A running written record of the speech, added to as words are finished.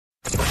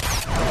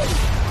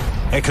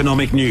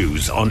Economic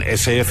news on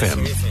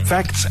SAFM.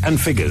 Facts and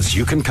figures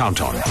you can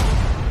count on.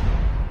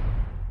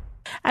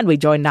 And we're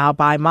joined now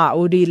by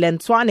Maudi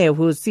Lenswane,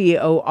 who's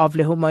CEO of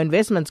Lehumo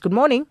Investments. Good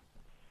morning.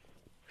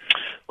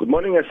 Good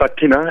morning,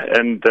 Sakina,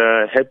 and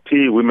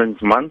happy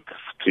Women's Month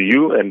to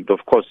you and,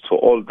 of course, to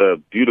all the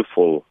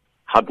beautiful,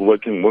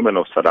 hardworking women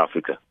of South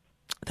Africa.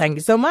 Thank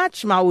you so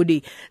much,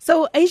 Maudi.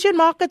 So Asian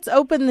markets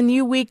open the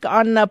new week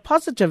on a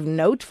positive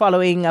note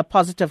following a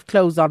positive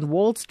close on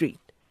Wall Street.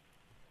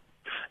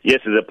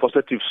 Yes, it's a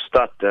positive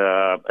start.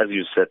 As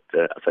you said,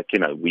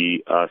 Sakina,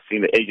 we are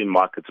seeing the Asian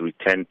markets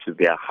return to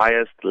their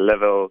highest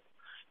level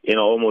in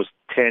almost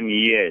 10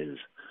 years.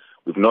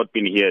 We've not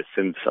been here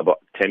since about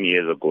 10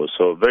 years ago.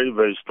 So very,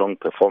 very strong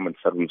performance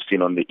that we've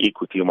seen on the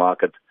equity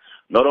market,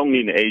 not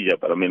only in Asia,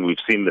 but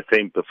we've seen the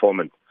same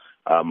performance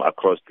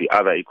across the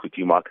other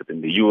equity markets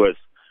in the U.S.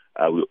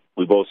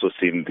 We've also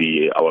seen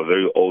our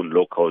very own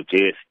local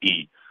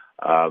JSE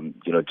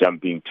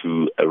jumping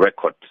to a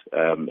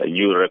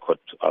new record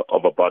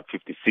of about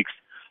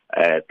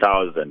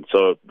 56,000.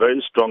 So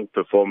very strong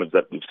performance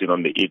that we've seen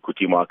on the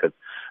equity market.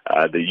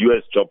 The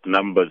U.S. job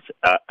numbers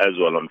as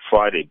well on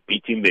Friday,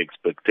 beating the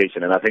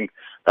expectation. And I think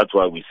that's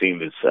why we're seeing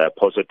this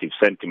positive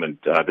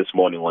sentiment this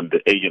morning on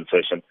the Asian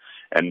session.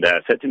 And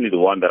certainly the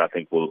one that I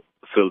think will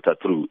filter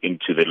through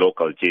into the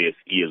local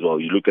JSE as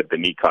well. You look at the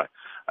Nikkei.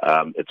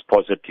 It's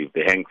positive.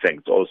 The Hang Seng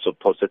is also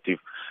positive.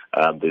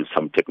 There's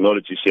some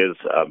technology shares,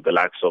 the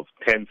likes of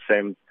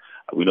Tencent.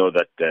 We know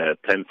that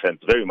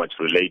Tencent is very much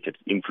related,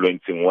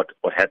 influencing what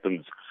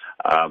happens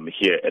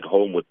here at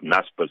home with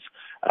Naspers.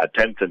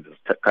 Tencent is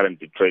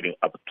currently trading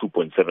up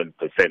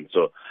 2.7%,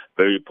 so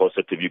very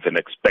positive. You can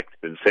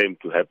expect the same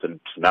to happen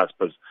to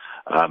Naspers,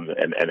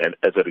 and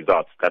as a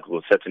result, that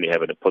will certainly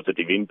have a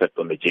positive impact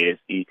on the JSE.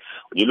 When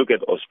you look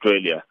at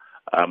Australia,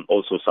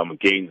 also some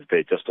gains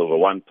there, just over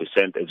 1%,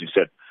 as you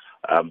said.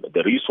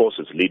 The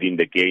resources leading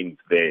the gains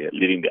there,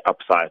 leading the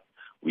upside.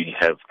 We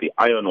have the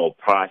iron ore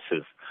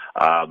prices,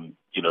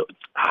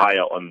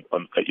 higher on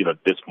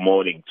this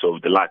morning. So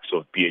the likes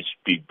of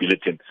BHP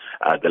Billiton,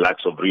 the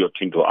likes of Rio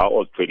Tinto are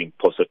all trading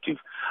positive.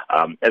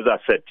 As I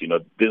said,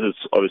 this is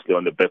obviously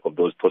on the back of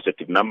those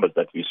positive numbers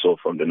that we saw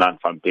from the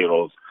non-farm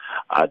payrolls.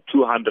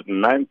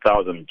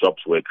 209,000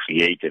 jobs were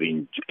created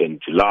in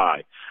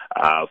July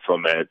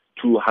from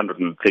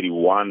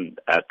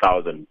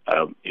 231,000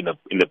 in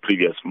the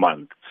previous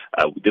month.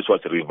 This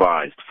was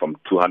revised from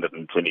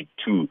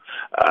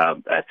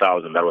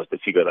 222,000. That was the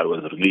figure that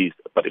was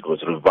released, but it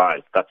was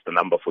revised. That's the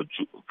number for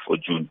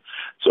June.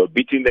 So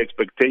beating the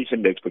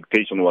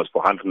expectation was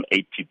for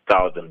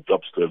 180,000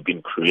 jobs to have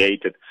been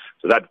created.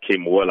 So that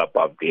came well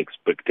above the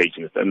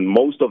expectations. And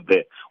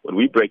when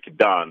we break it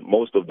down,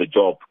 most of the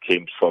job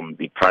came from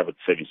the private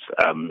service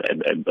and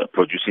the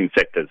producing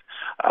sectors,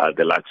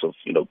 the likes of,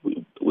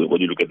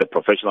 when you look at the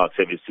professional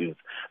services,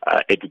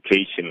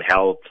 education,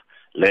 health,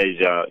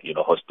 leisure,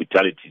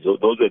 hospitality. So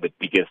those were the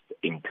biggest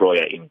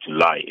employer in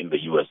July in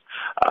the U.S.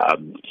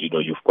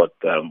 You've got,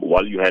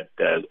 while you had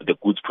the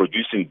goods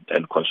producing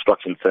and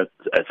construction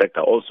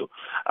sector also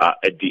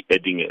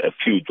adding a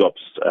few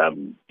jobs,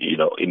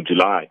 in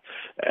July.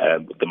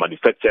 The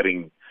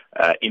manufacturing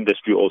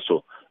industry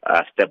also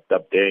stepped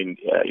up there in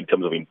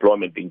terms of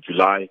employment in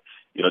July.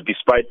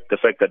 Despite the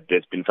fact that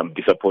there's been some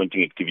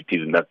disappointing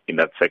activities in that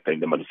sector,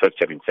 in the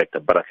manufacturing sector,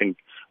 but I think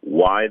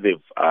why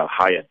they've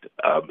hired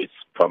is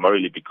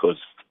primarily because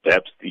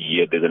perhaps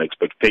there's an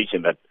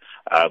expectation that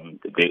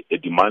the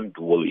demand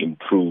will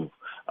improve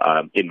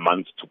in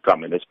months to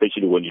come, and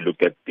especially when you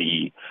look at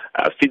the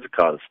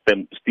fiscal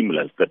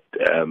stimulus that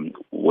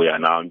were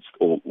announced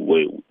or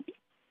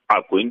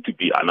are going to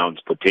be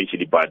announced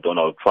potentially by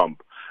Donald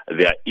Trump.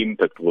 Their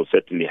impact will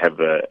certainly have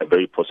a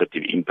very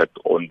positive impact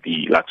on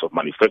the likes of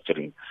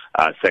manufacturing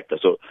sector.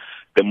 So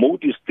the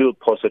mood is still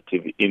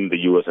positive in the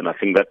U.S., and I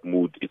think that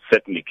mood is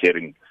certainly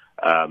carrying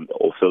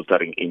or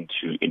filtering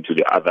into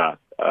the other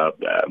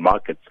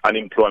markets.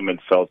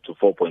 Unemployment fell to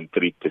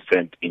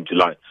 4.3% in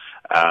July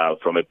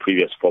from a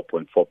previous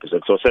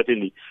 4.4%. So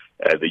certainly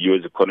the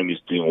U.S. economy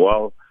is doing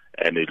well.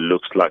 And it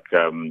looks like,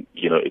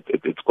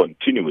 it's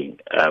continuing,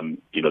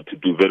 to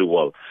do very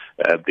well.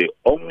 The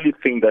only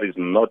thing that is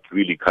not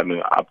really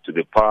coming up to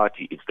the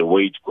party is the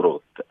wage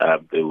growth.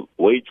 The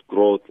wage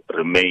growth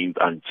remains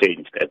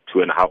unchanged at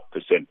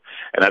 2.5%. And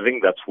I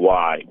think that's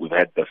why we've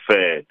had the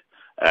Fed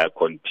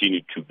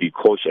continue to be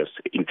cautious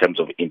in terms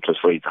of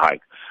interest rate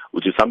hike,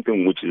 which is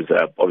something which is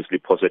obviously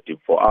positive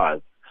for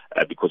us.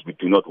 Because we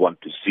do not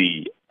want to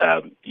see,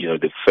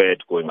 the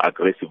Fed going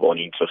aggressive on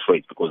interest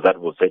rates, because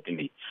that will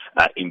certainly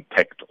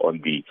impact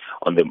on the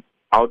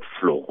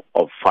outflow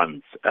of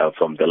funds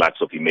from the likes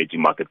of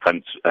emerging market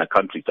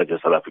countries such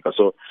as South Africa.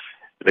 So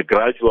the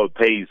gradual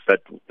pace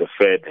that the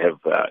Fed have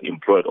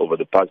employed over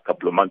the past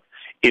couple of months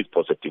is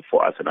positive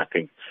for us, and I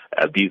think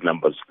these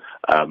numbers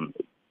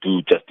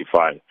do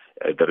justify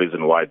the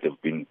reason why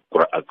they've been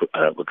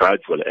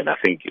gradual, and I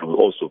think it will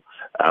also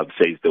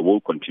say they will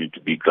continue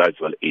to be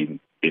gradual in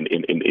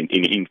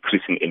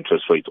increasing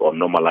interest rates or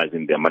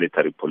normalizing their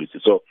monetary policy.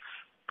 So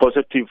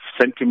positive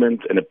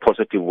sentiment and a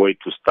positive way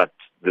to start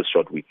this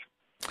short week.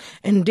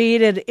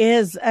 Indeed, it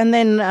is. And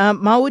then,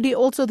 Maudi,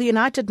 also the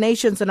United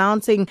Nations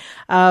announcing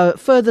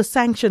further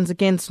sanctions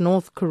against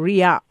North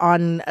Korea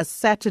on a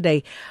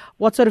Saturday.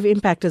 What sort of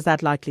impact is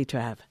that likely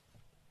to have?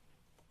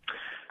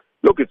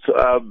 Look, it's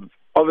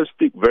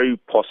obviously very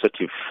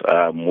positive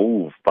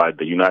move by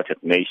the United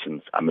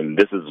Nations. I mean,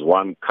 this is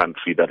one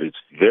country that is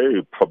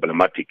very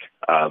problematic,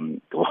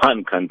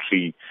 one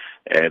country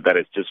that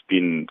has just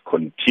been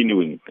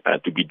continuing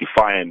to be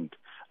defiant,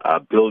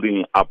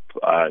 building up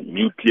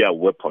nuclear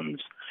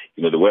weapons,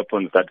 the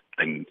weapons that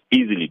can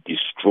easily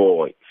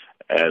destroy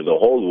the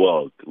whole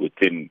world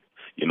within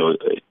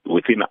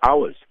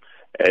hours.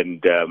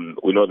 And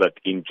we know that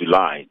in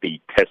July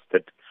they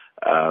tested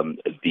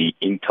the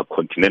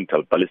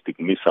intercontinental ballistic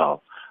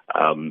missile,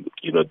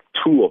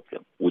 two of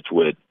them, which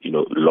were,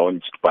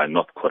 launched by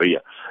North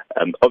Korea.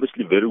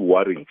 Obviously very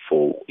worrying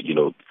for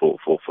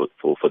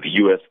the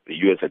U.S. The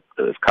U.S.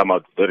 has come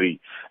out very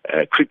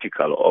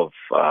critical of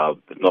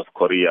North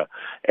Korea,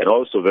 and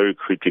also very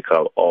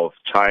critical of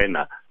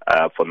China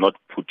for not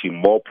putting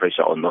more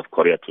pressure on North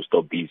Korea to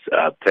stop these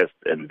tests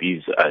and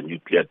these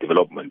nuclear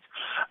developments.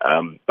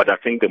 But I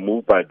think the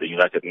move by the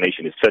United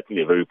Nations is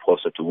certainly a very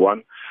positive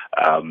one.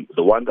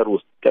 The one that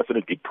will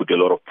definitely put a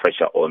lot of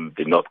pressure on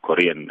the North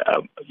Korean,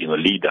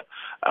 leader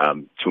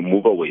to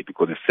move away,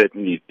 because it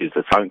certainly is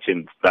the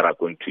sanctions that are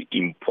going to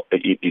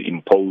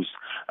impose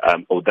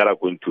or that are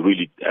going to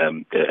really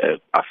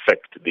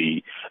affect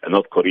the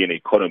North Korean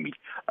economy.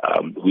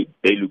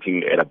 They're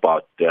looking at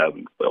about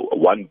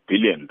 $1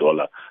 billion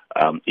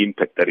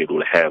impact that it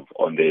will have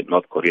on the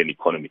North Korean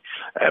economy.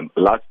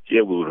 Last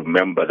year, we'll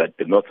remember that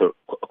the North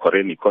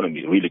Korean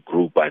economy really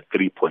grew by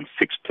 3.6%.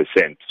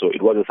 So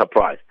it was a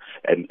surprise.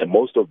 And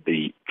most of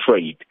the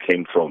trade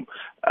came from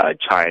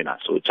China.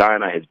 So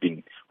China has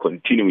been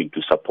continuing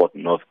to support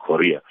North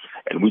Korea,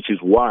 and which is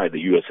why the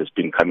U.S. has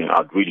been coming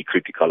out really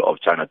critical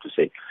of China to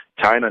say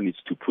China needs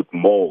to put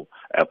more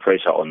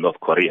pressure on North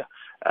Korea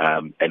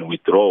and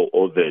withdraw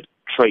all the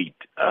trade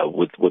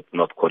with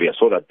North Korea,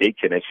 so that they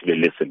can actually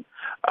listen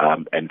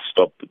and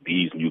stop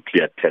these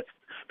nuclear tests,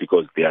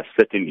 because they are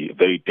certainly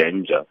very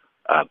dangerous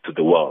to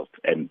the world.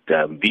 And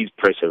these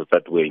pressures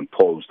that were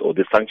imposed, or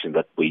the sanctions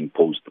that were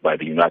imposed by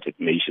the United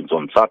Nations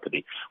on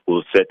Saturday,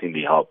 will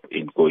certainly help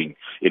in going,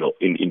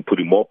 in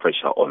putting more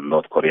pressure on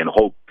North Korea. And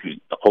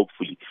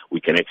hopefully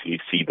we can actually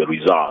see the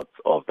results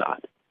of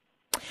that.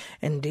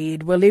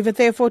 Indeed. We'll leave it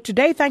there for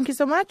today. Thank you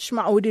so much,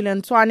 Maudi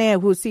Lentshwane,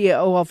 who's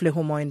CEO of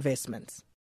Lehumo Investments.